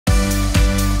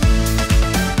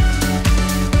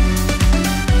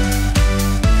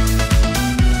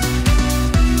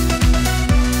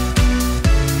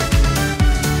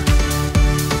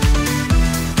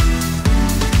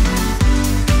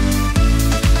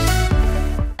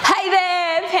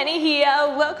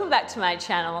welcome back to my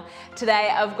channel. Today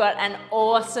I've got an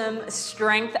awesome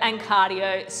strength and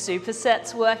cardio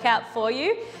supersets workout for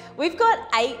you. We've got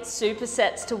 8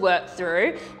 supersets to work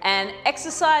through, and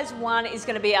exercise 1 is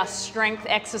going to be our strength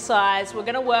exercise. We're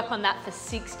going to work on that for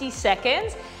 60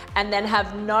 seconds and then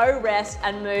have no rest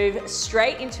and move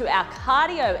straight into our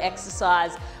cardio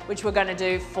exercise, which we're going to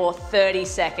do for 30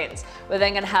 seconds. We're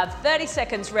then going to have 30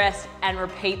 seconds rest and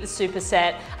repeat the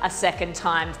superset a second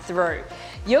time through.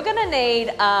 You're going to need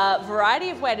a variety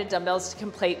of weighted dumbbells to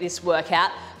complete this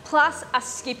workout, plus a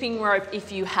skipping rope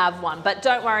if you have one. But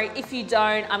don't worry, if you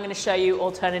don't, I'm going to show you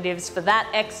alternatives for that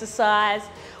exercise.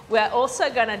 We're also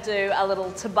going to do a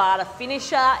little Tabata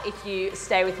finisher if you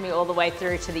stay with me all the way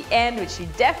through to the end, which you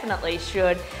definitely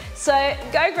should. So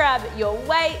go grab your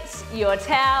weights, your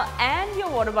towel and your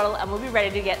water bottle, and we'll be ready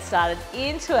to get started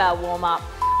into our warm-up.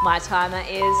 My timer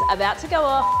is about to go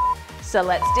off, so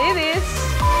let's do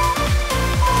this.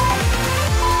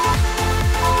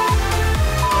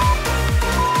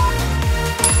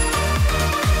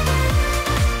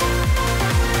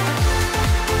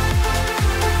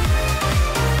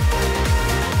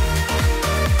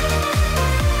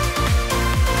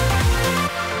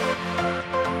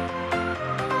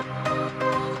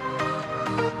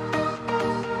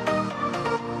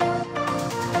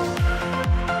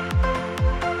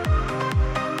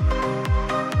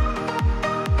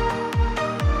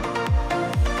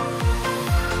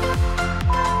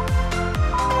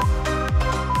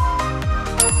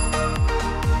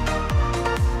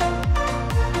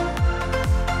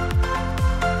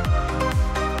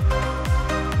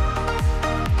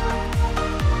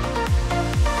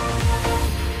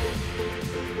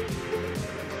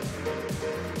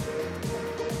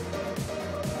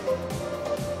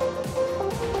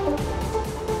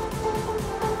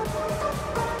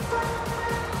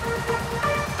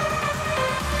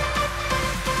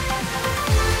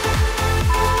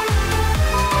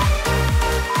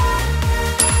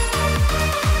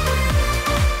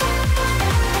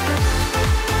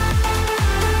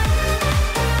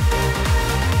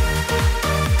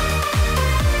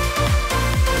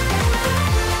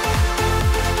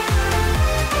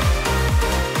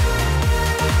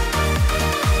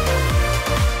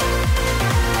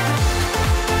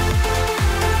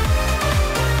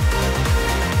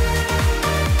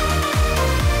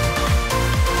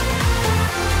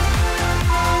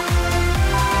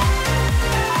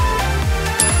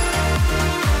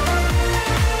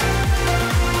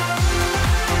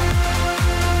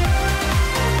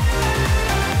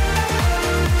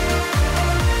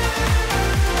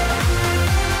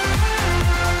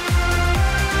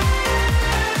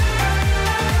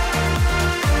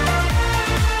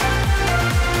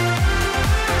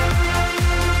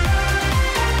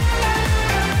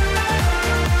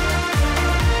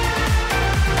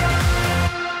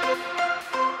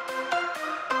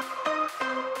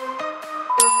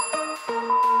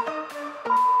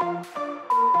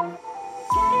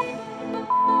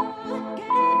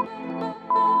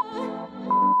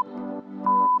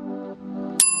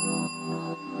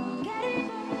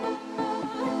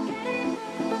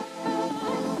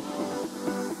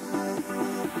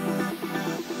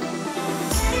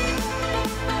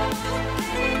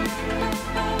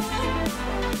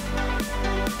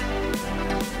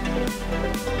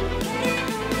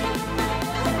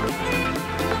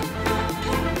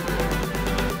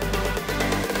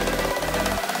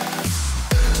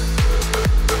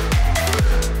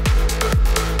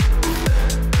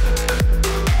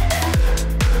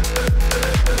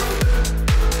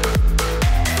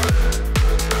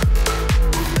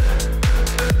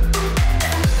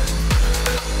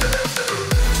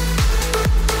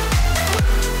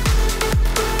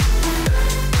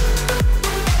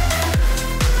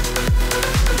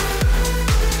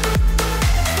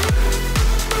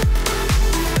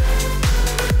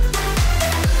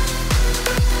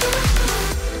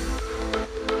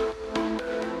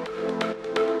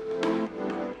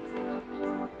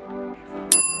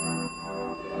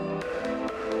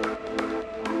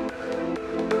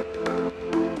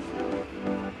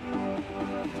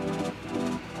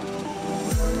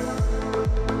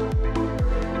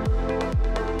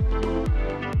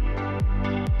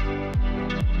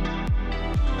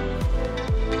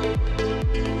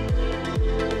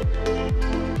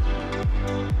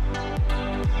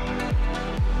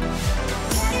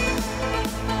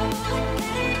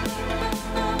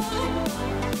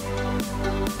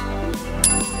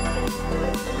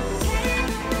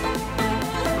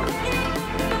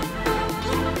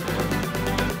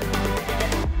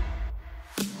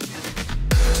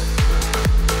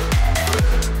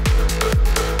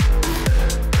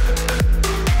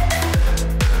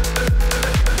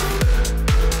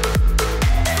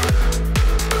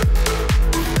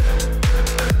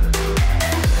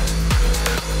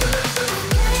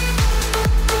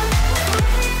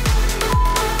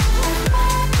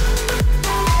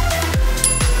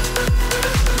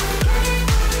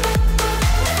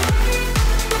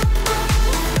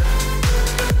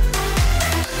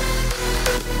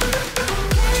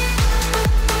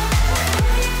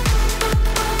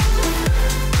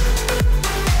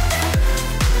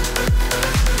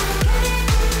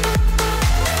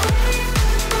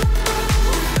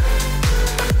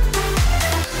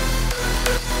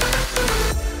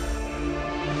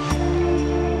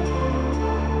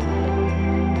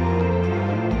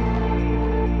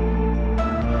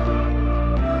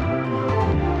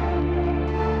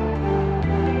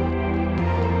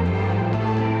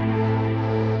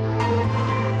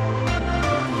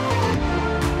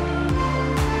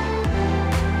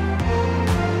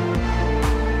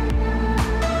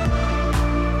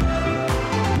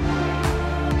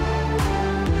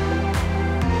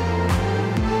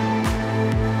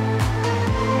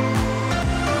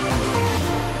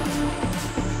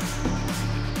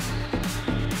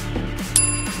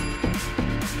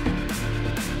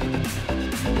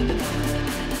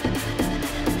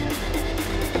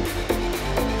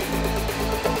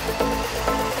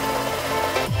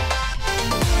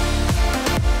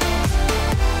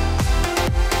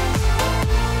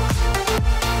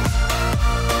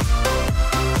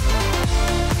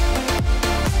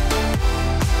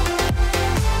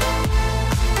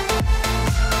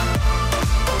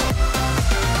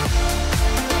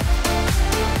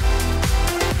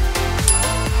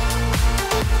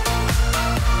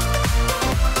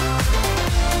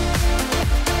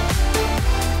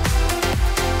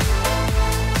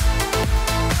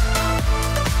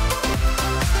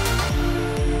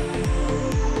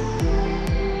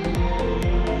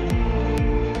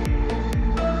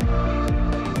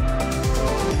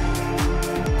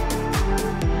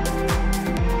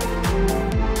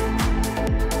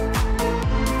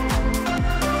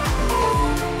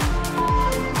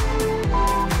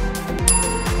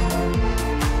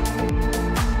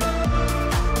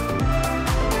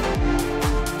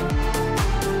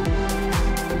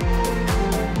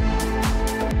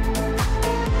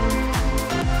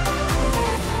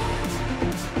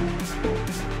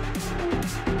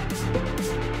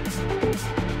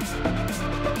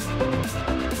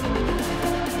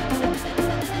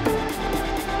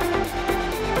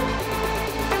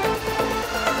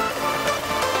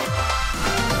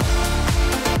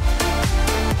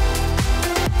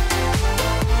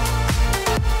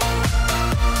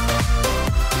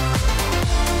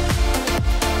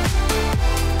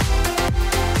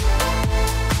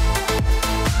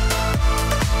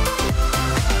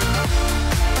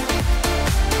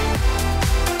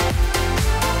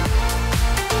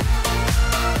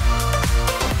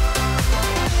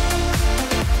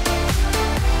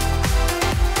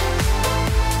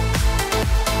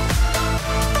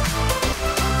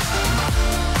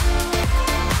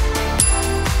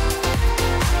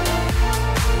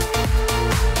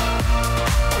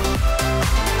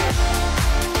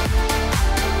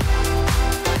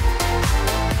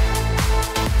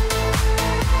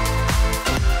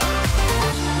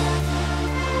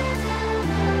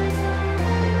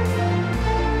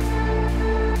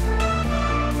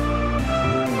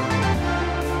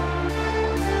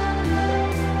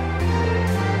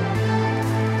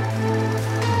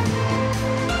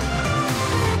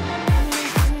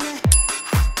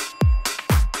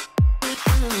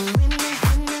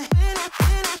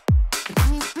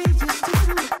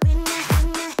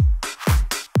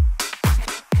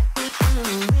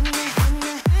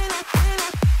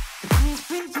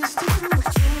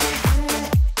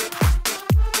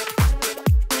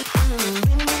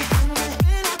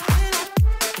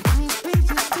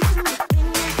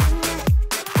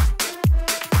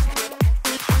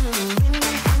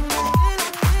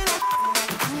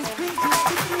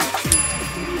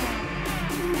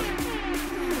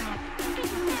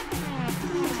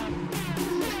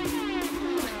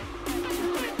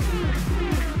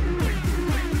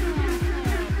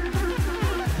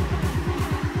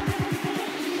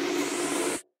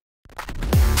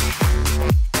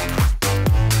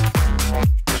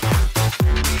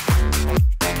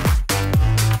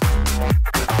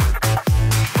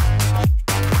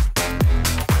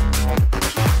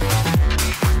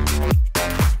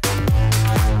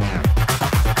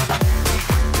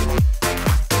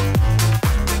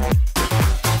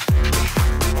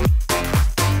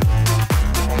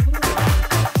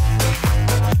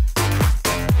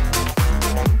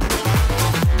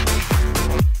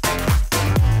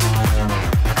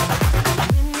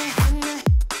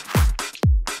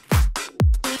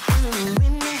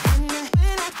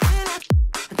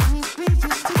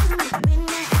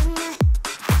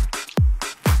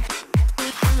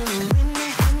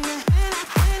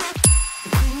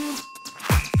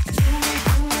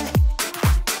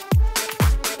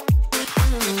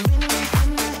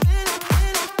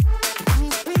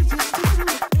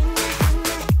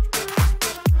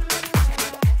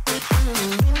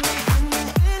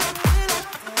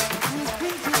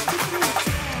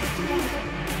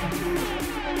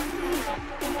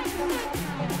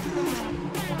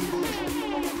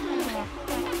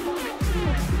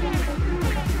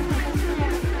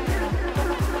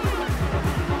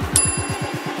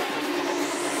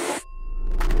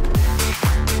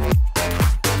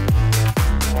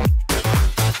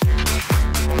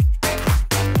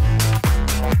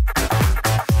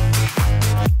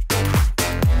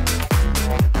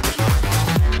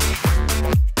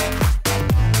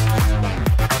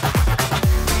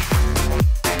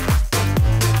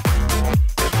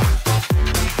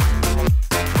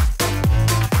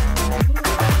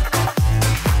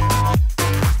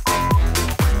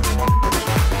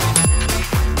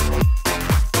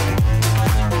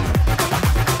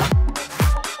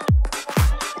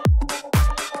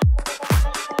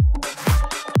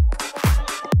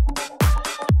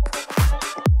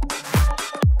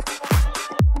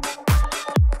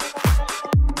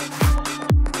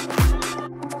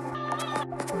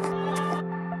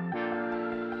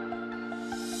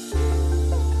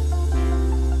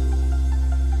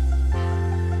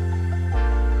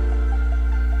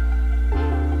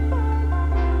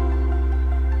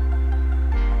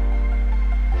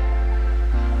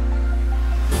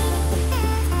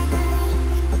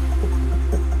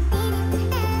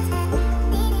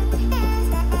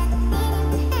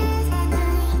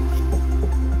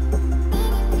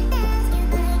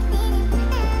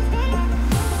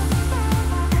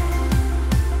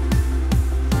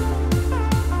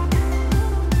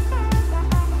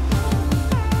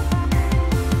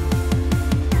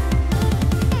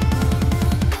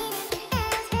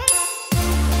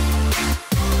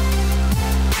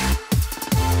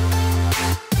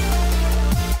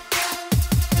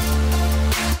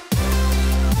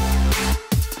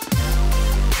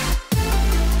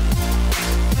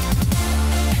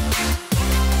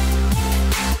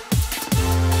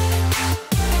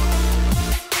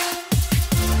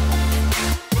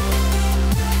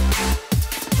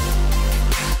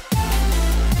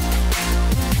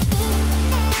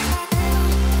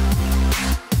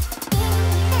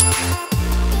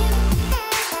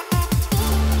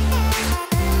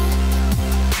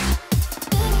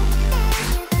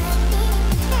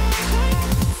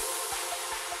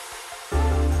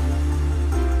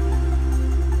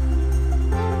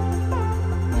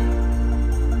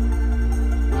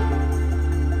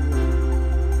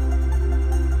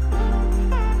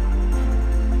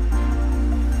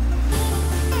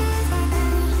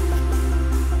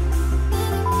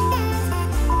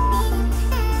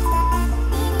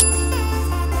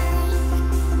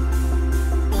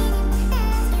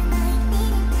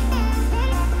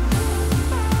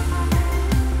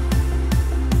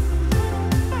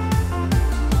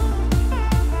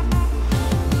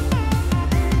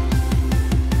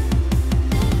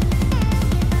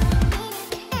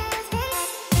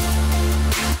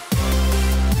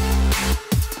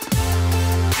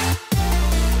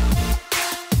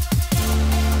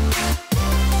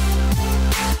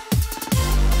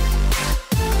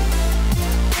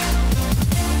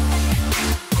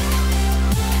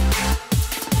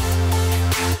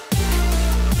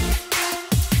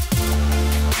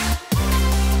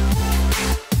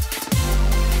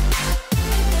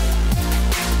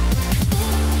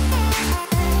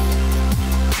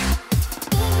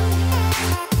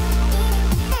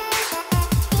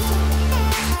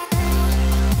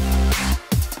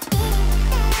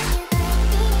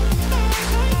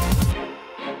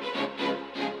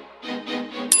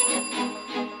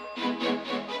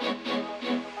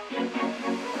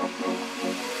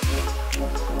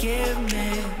 give me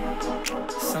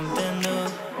something new.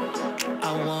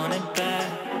 I want it back,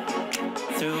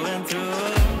 through and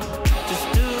through. Just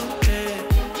do it,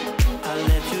 I'll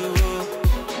let you rule.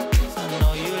 I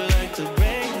know you like to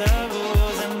break the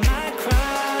rules. And my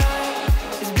cry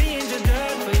is being too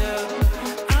good for you.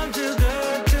 I'm too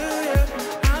good to you,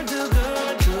 I'm too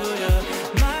good to you.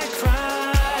 My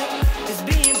cry is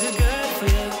being too good for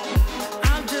you.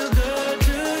 I'm too good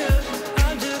to you,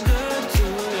 I'm too good to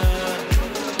you.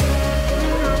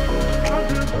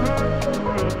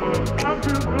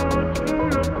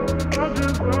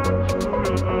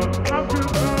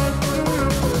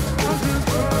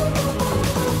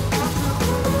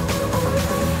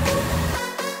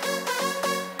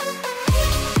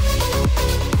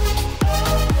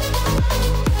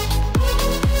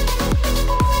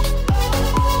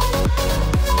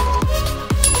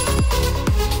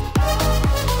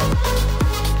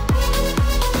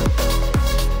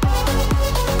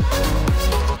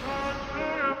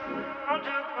 I'm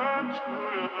too good to you, I'm too good to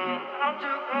you, I'm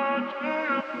too good to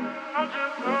you, I'm too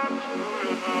good to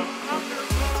you, I'm too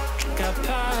good. Got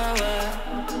power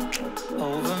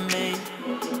over me.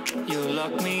 You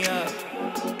lock me up,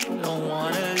 don't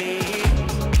wanna leave.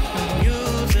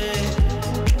 Music,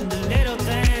 the little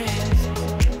things.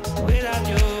 Without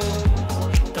you,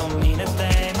 don't mean a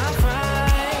thing. My cry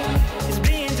is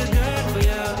being too good for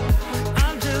you.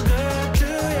 I'm too good to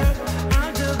you,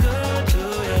 I'm too good to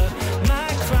you. My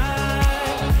cry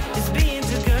is being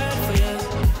too good for you.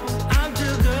 I'm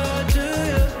too good to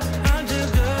you, I'm too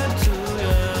good to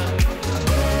you.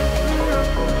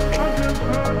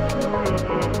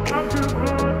 I'm too good to you, I'm too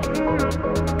good to you,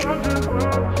 I'm too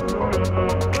good to you.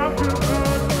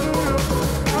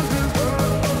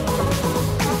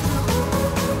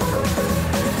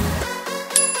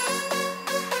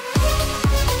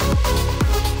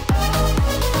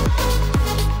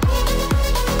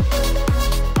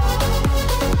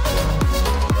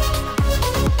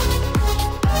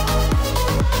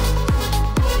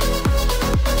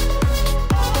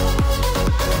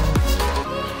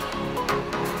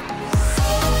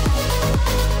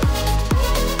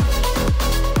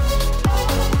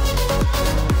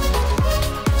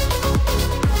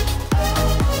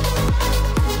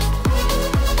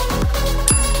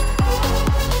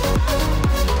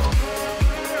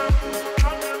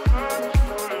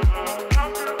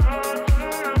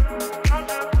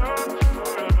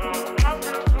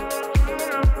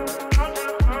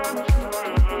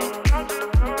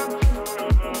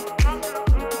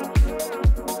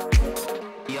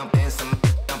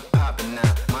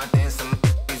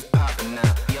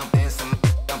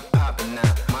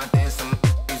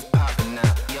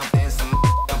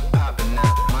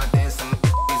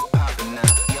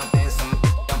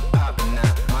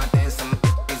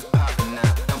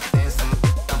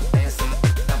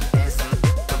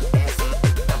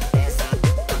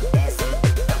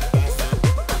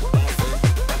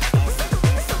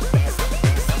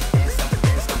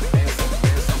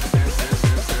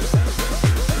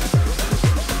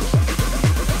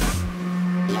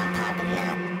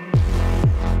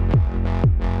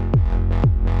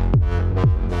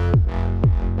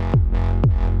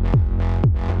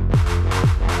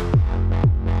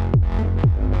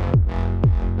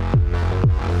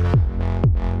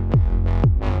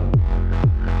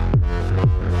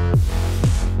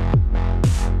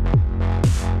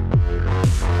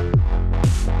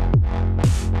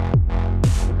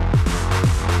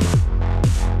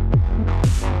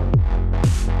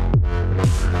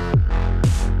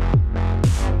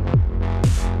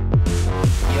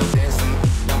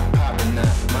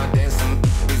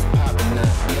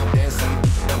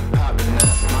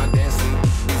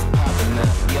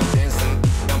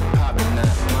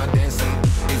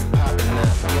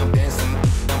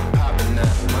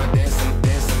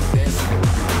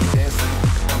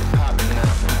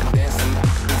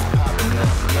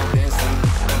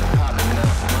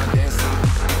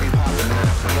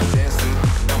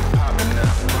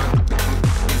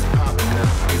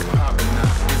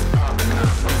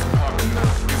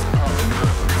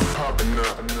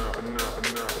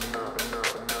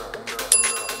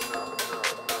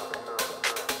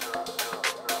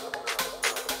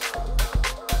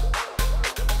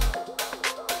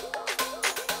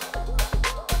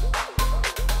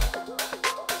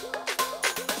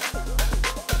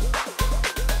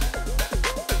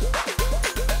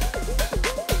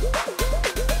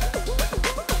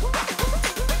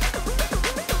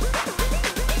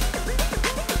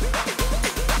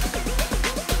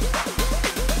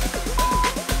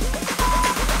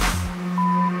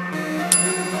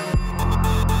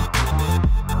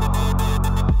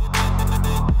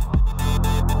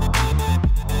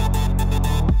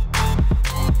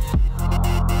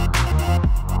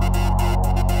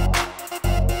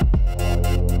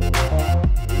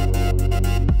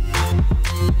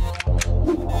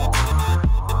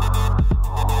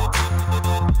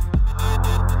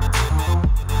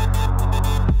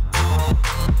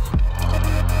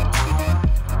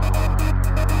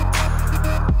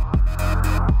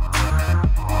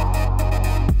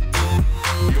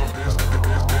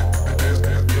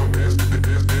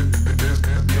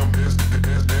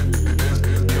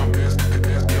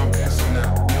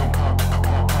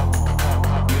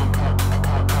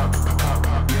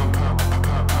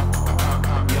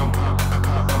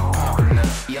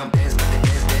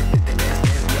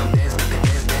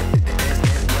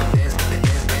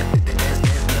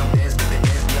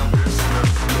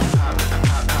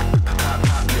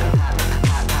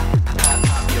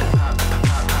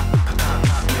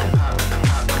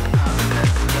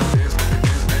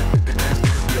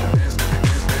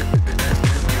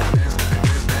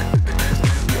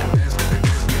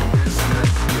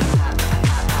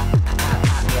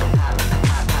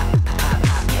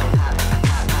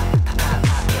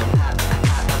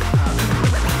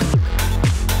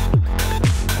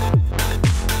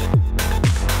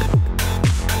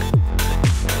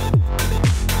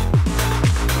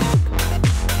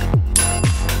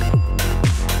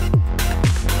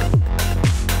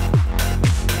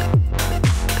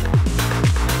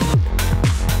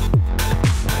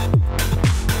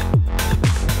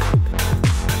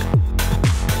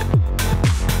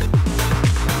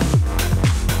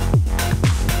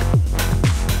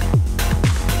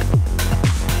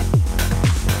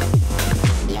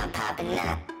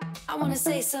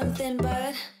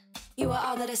 You are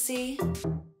all that I see.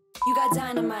 You got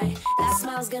dynamite, that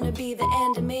smile's gonna be the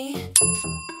end of me.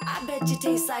 I bet you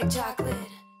taste like chocolate.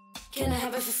 Can I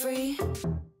have it for free?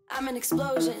 I'm an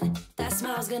explosion, that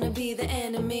smile's gonna be the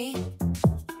end of me.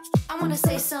 I wanna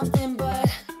say something,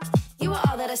 but you are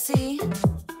all that I see.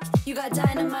 You got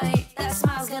dynamite, that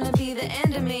smile's gonna be the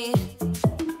end of me.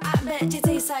 I bet you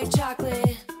taste like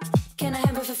chocolate. Can I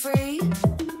have it for free?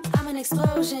 I'm an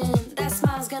explosion, that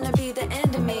smile's gonna be the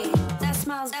end of me. That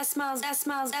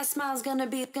smile's gonna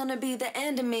be the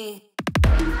end of me.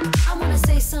 I wanna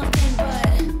say something,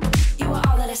 but you are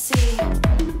all that I see.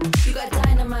 You got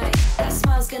dynamite, that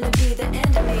smile's gonna be the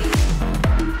end of me.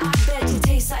 I bet you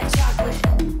taste like chocolate.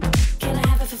 Can I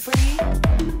have it for free?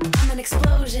 I'm an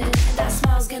explosion, and that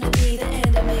smile's gonna be the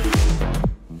end of me.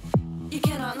 You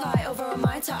cannot lie over a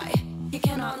Mai Tai. You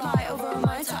cannot lie over a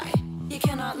Mai Tai. You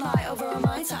cannot lie over a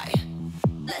Mai Tai.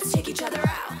 Let's take each other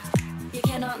out. You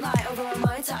cannot lie over a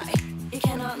Mai Tai. You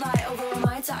cannot lie over a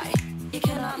Mai Tai. You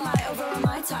cannot lie over a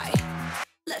Mai Tai.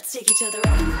 Let's take each other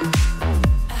out.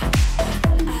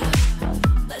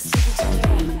 Let's take each other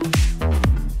out.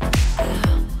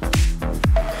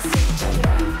 Let's take each other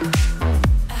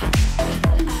out.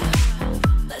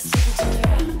 Let's take each other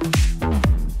out.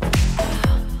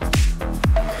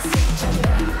 Let's take each other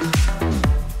out.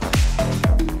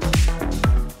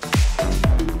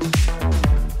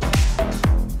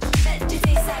 Bet you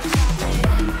taste like chocolate.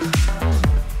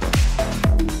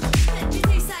 Bet you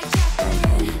taste like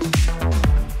chocolate.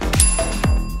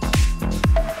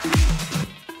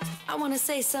 I wanna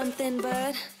say something,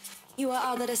 but you are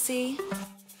all that I see.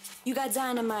 You got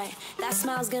dynamite, that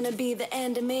smile's gonna be the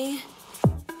end of me.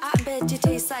 I bet you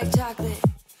taste like chocolate.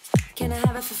 Can I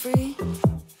have it for free?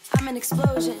 I'm an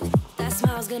explosion, that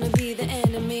smile's gonna be the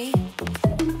end of me.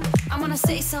 I wanna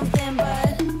say something,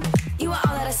 but you are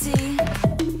all that I see.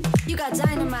 You got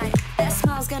dynamite, that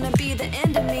smile's gonna be the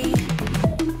end of me.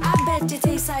 I bet you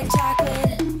taste like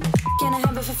chocolate. Can I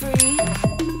have it for free?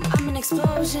 I'm an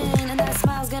explosion, and that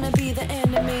smile's gonna be the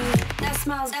end of me. That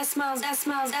smile's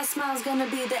gonna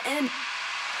be the end.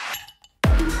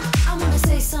 I wanna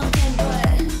say something,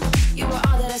 but you are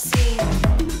all that I see.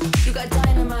 You got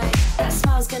dynamite, that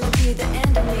smile's gonna be the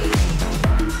end of me.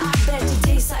 I bet you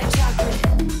taste like chocolate.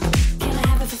 Can I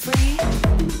have it for free?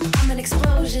 I'm an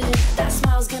explosion, that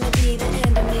smile's gonna be the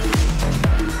end of me.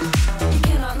 You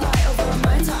cannot lie over a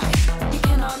Mai Tai. You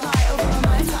cannot lie over a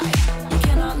Mai Tai. You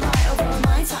cannot lie over a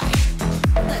Mai Tai.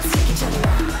 Let's take each other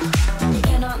out. You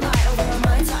cannot lie over a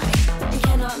Mai Tai. You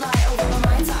cannot lie over a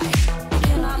Mai Tai. You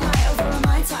cannot lie over a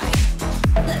Mai Tai.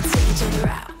 Let's take each other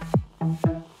out.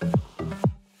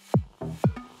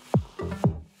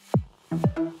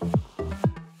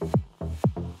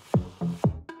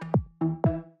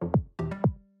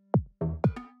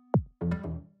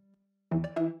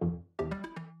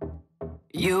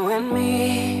 You and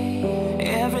me,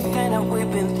 everything that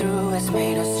we've been through has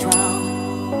made us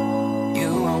strong. You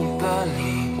won't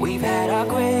believe we've had our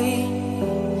gray,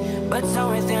 but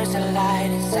somewhere there's a light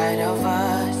inside of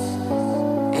us.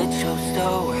 It shows the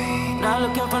way. Not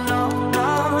looking for no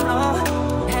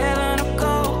heaven or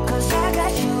gold, 'cause I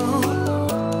got you.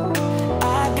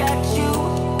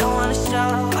 Don't wanna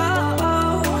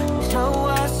show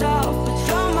us off, but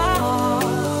you're my all.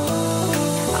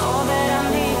 All that I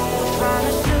need. Trying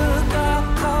to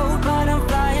sugarcoat, but I'm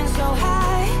flying so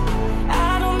high.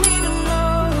 I don't even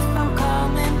know if I'm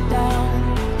coming down.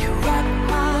 You rock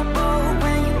my boat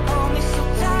when you hold me so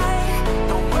tight.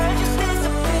 The world just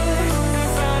disappears in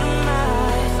front of my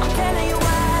eyes. I'm telling you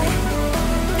why.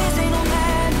 This ain't no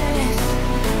madness.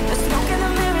 The smoke in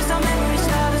the mirrors, our memories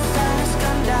how the sun's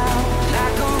gone down.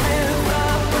 Like a river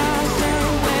rising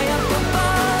way up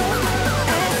above.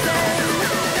 And say,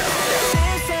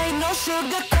 this ain't no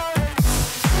sugarcoat.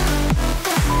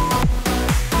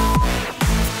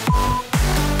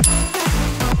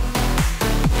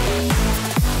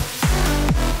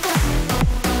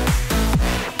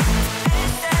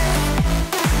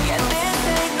 Yeah, this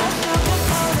ain't no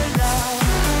sugarcoated love.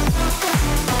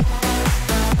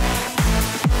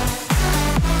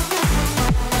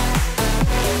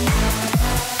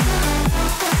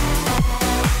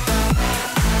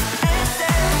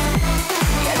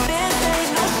 Yeah, this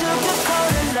ain't no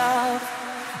sugarcoated love.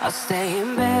 I'll stay in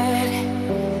bed.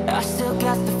 I still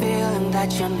got the feeling that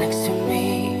you're next to me.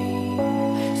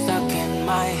 Stuck in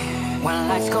my head when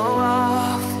lights go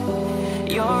off.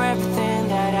 You're everything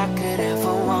that I could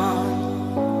ever want.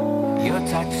 Your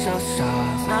touch so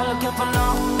soft. Not looking for no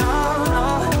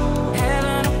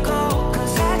heaven or gold,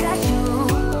 'cause I got you.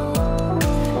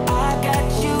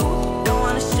 Don't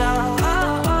wanna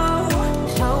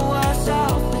show us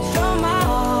off, but you're my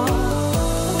all.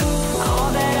 All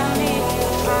that I need.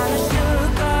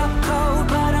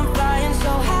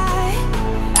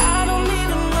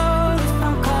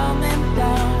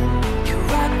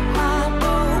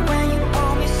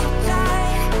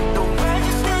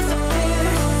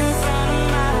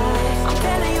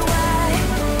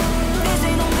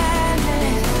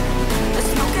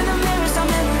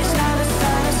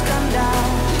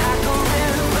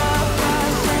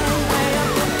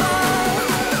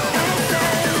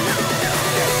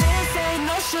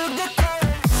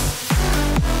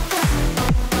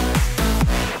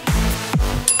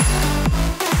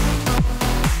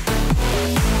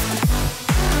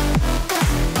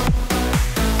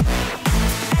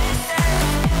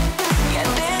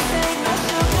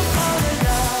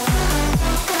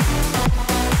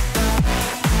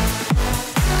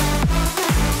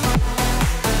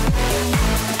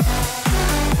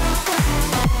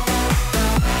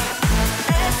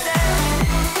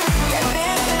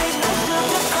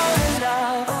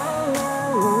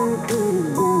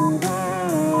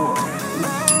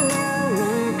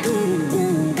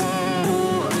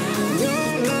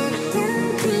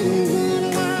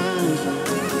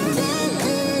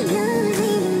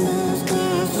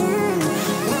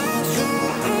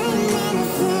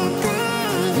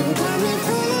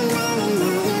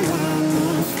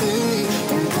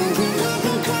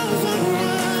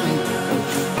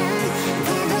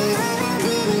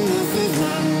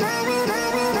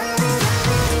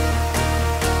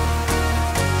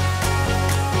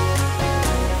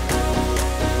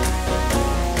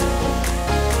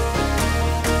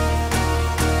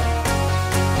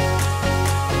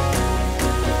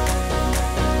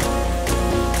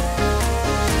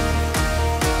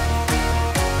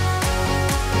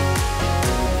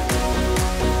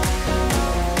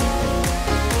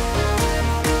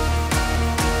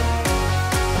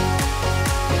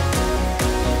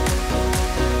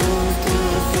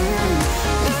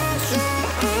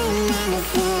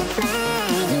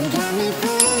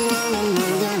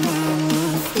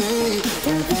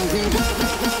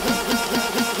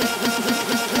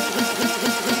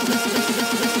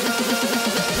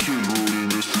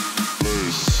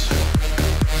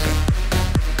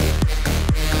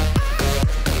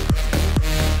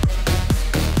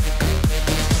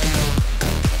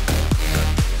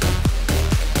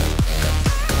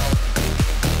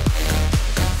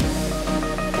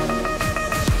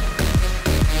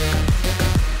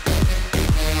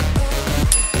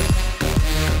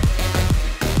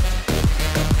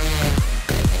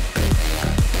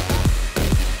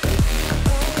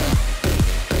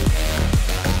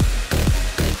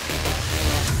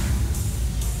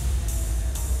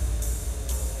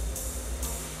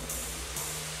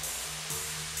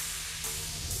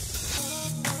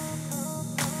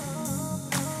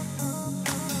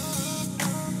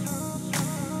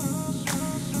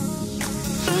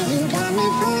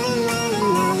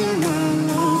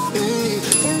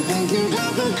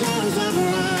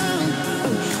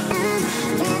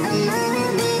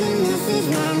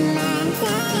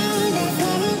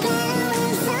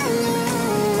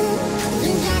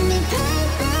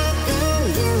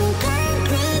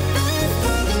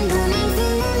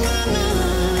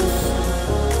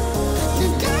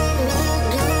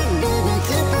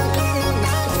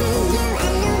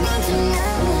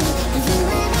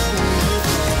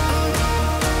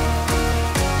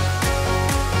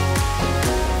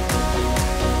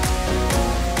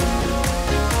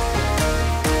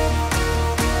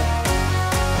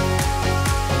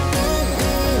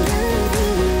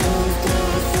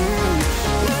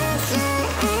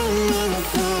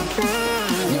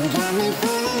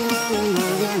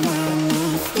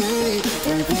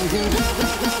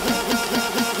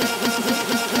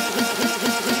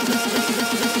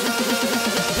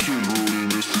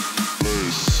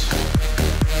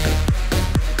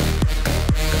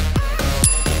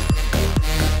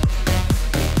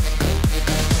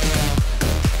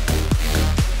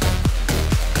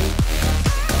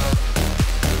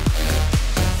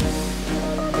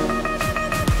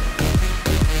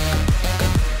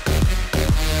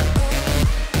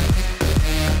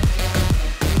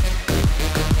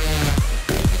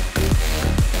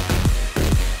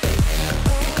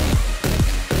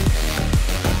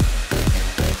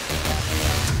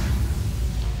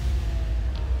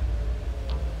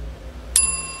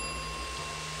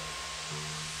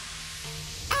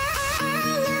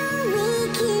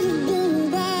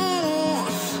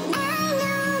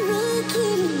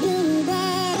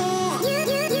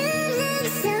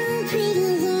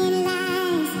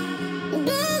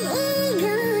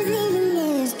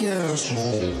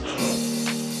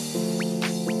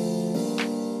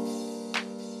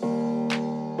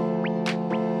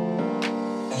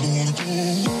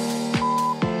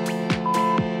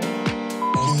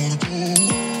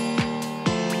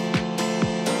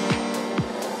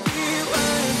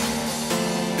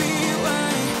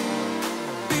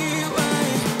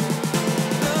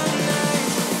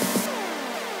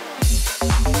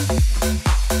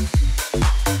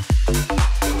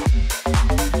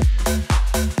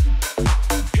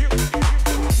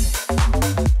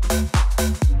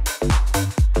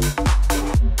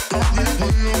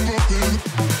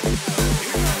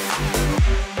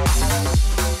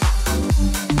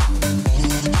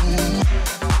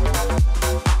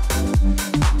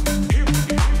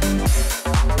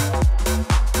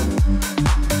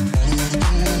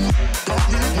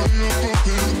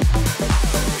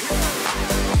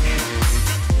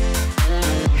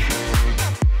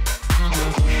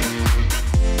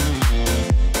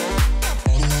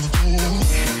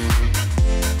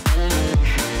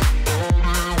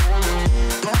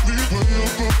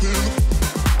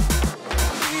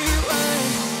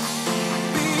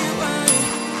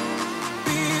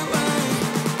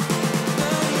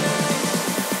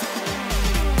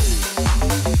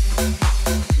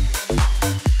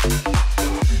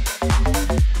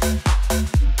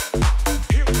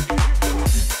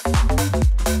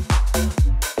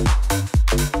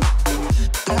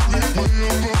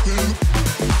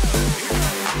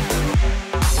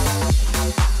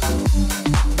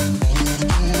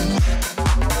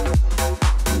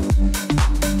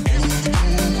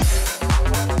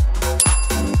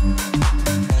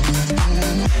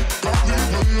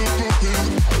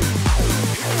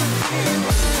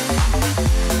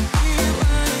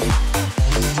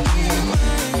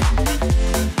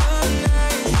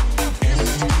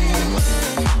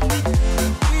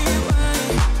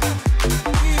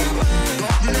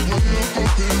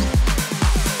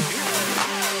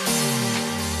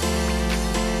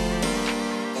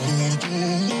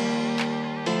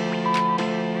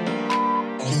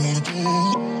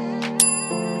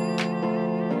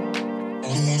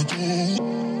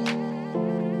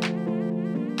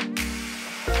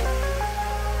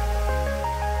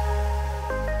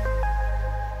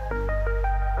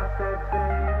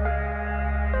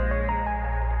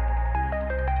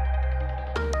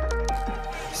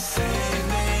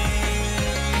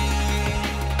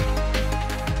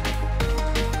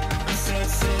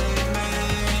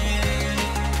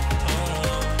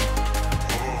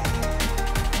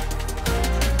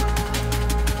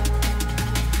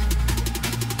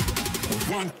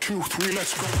 One, two, three,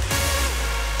 let's go.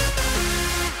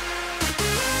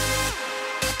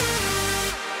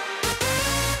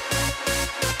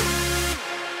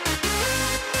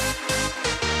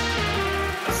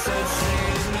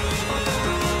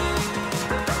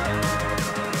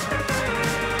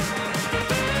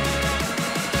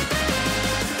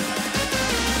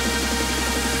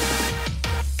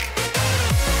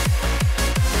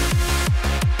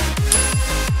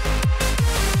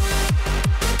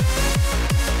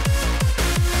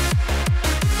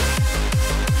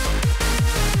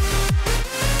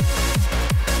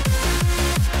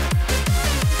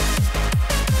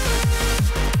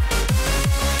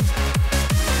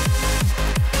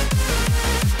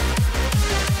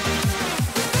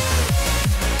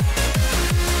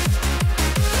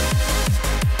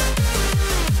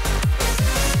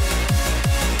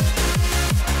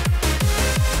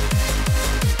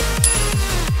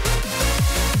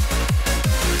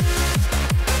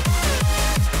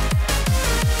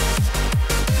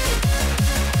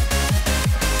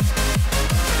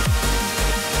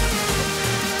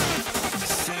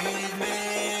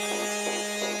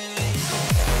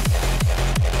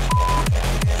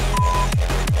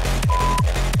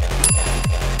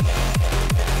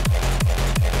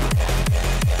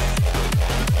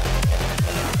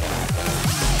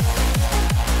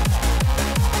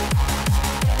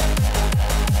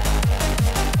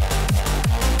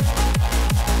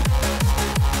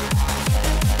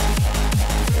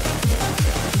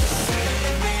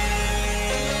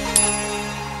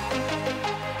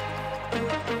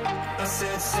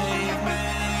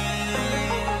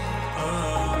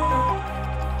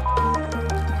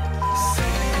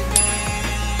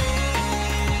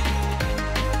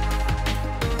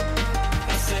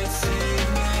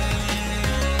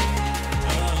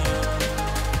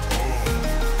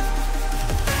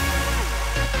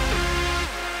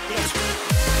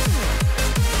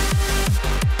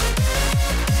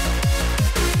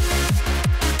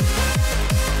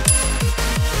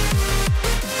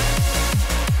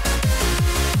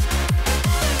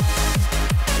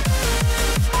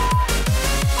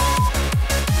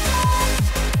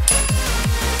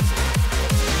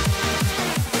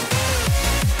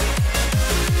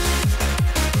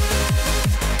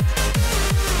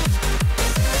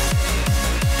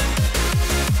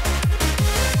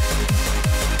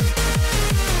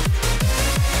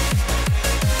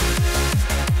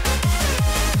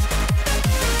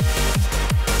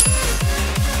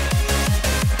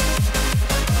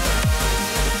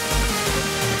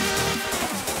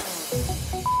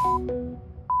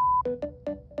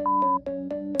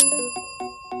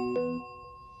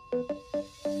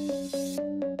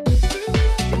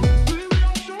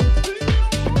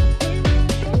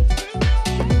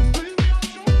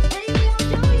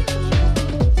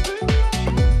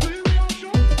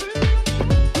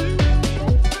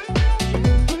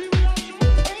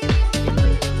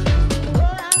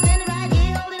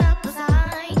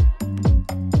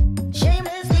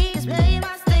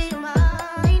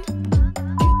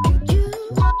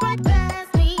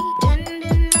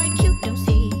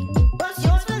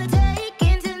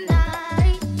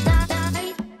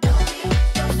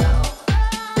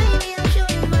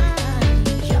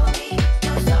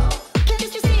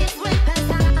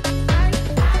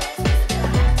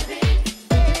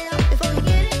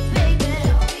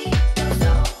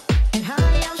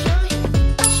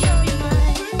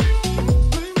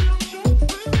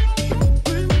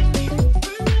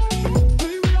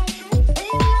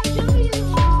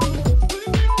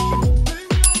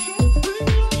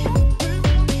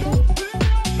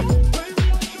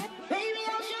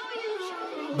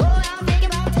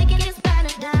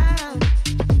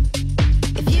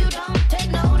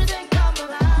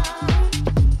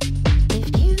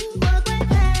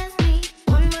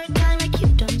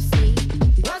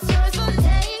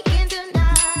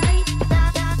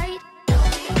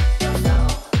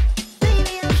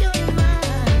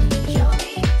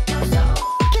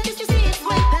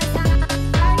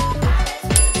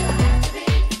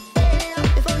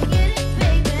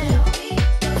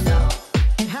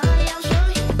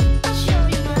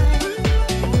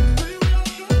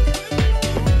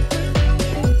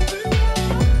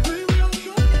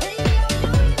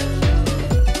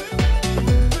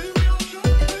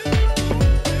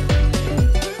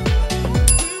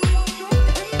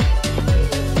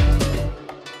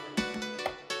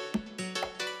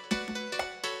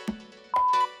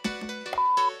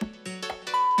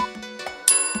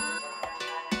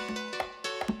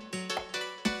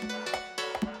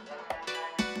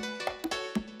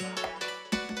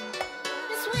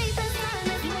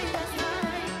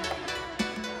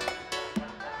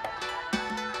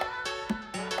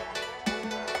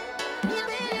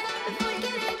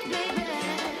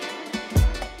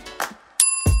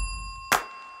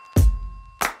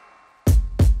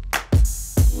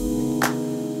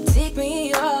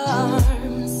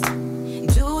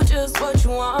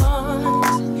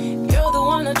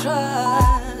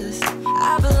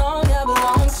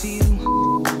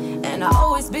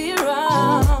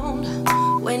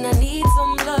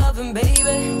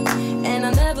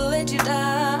 let you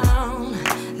down,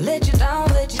 let you down,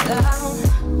 let you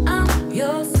down. I'm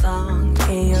your song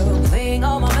and you're playing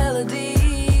all my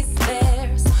melodies.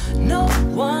 There's no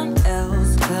one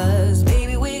else, 'cause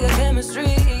baby we got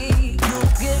chemistry. You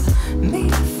give me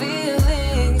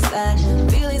feelings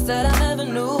that I never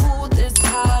knew. This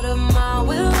heart of mine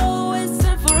will always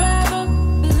and forever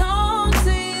belong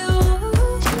to you.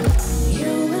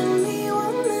 You and me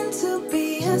were meant to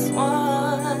be as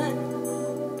one.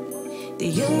 The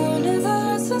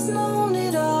universe has known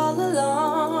it all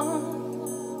along.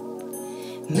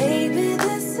 Maybe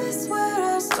this is where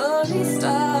our story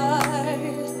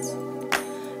starts.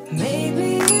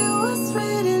 Maybe it was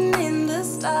written in the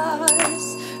stars,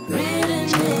 written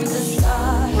in the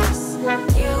stars.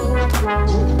 You,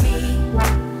 me,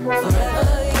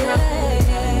 forever,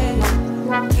 yeah.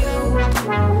 You,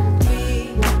 me,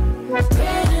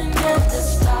 written in the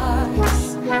stars.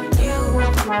 You,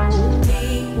 me,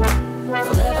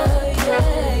 forever,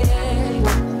 yeah.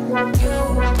 You,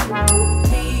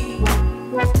 me.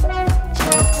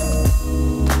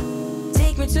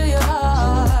 Take me to your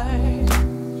heart,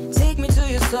 take me to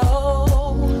your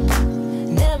soul.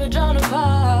 Never drawn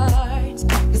apart,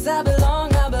 'cause I belong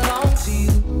to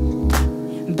you.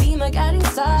 Be my guiding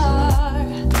star,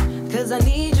 'cause I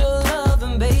need your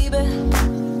loving, baby.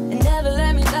 And never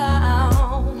let me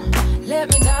down, let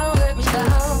me down, let me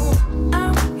down.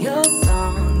 I'm your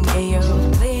song, and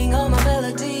you're playing all my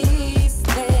melodies.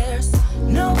 There's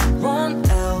no one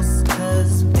else,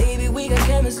 'cause baby we got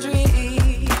chemistry.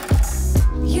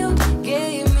 You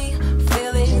gave me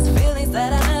feelings, feelings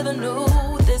that I never knew.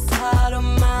 This heart of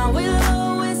mine will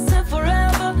always and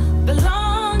forever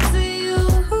belong to you.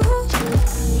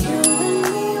 You and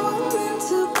me were meant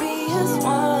to be as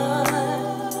one.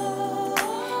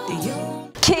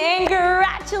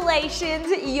 Congratulations,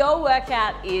 your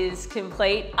workout is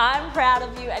complete. I'm proud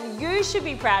of you and you should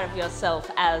be proud of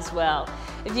yourself as well.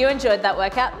 If you enjoyed that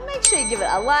workout, make sure you give it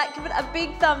a like, give it a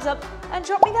big thumbs up, and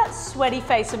drop me that sweaty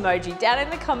face emoji down in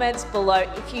the comments below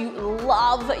if you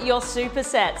love your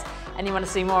supersets and you want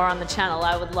to see more on the channel.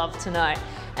 I would love to know.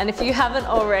 And if you haven't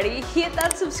already, hit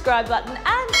that subscribe button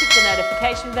and click the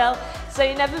notification bell so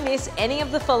you never miss any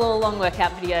of the follow along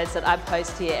workout videos that I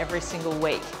post here every single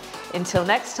week. Until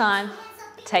next time,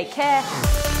 take care.